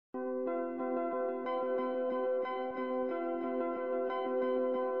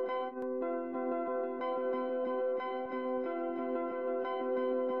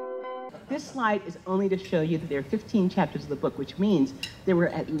This slide is only to show you that there are 15 chapters of the book, which means there were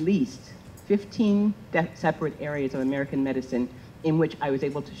at least 15 separate areas of American medicine in which I was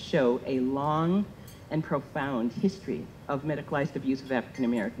able to show a long and profound history of medicalized abuse of African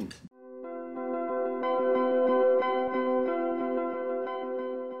Americans.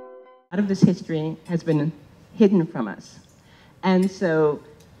 A lot of this history has been hidden from us. And so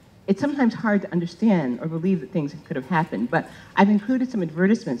it's sometimes hard to understand or believe that things could have happened, but I've included some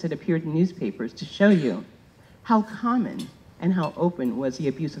advertisements that appeared in newspapers to show you how common and how open was the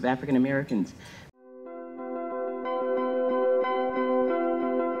abuse of African Americans.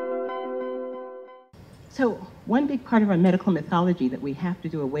 So one big part of our medical mythology that we have to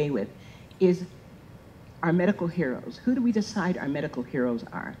do away with is our medical heroes. Who do we decide our medical heroes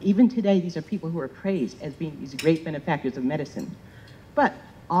are? Even today, these are people who are praised as being these great benefactors of medicine. But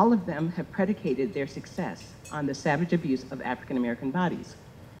all of them have predicated their success on the savage abuse of African American bodies.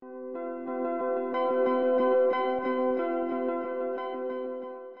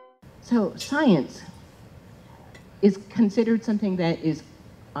 So science is considered something that is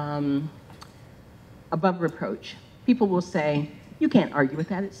above reproach. People will say, you can't argue with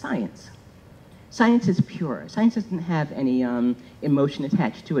that, it's science. Science is pure. Science doesn't have any emotion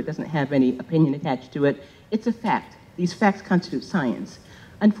attached to it, doesn't have any opinion attached to it. It's a fact. These facts constitute science.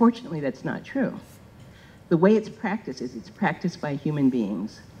 Unfortunately, that's not true. The way it's practiced is it's practiced by human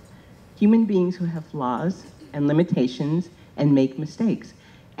beings. Human beings who have flaws and limitations and make mistakes,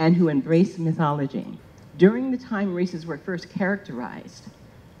 and who embrace mythology. During the time races were first characterized,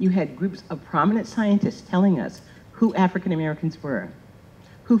 you had groups of prominent scientists telling us who African Americans were,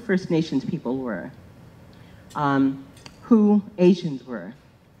 who First Nations people were, who Asians were.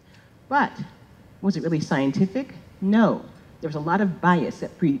 But was it really scientific? No. There was a lot of bias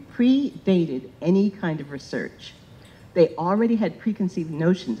that predated any kind of research. They already had preconceived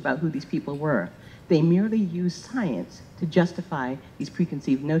notions about who these people were. They merely used science to justify these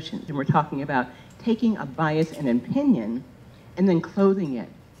preconceived notions. And we're talking about taking a bias and opinion and then clothing it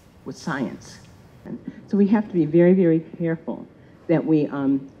with science. So we have to be very, very careful that we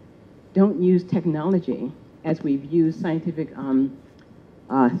don't use technology as we've used scientific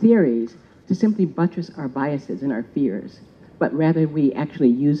theories to simply buttress our biases and our fears, but rather we actually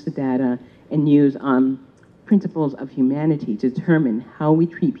use the data and use principles of humanity to determine how we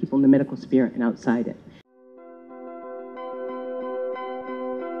treat people in the medical sphere and outside it.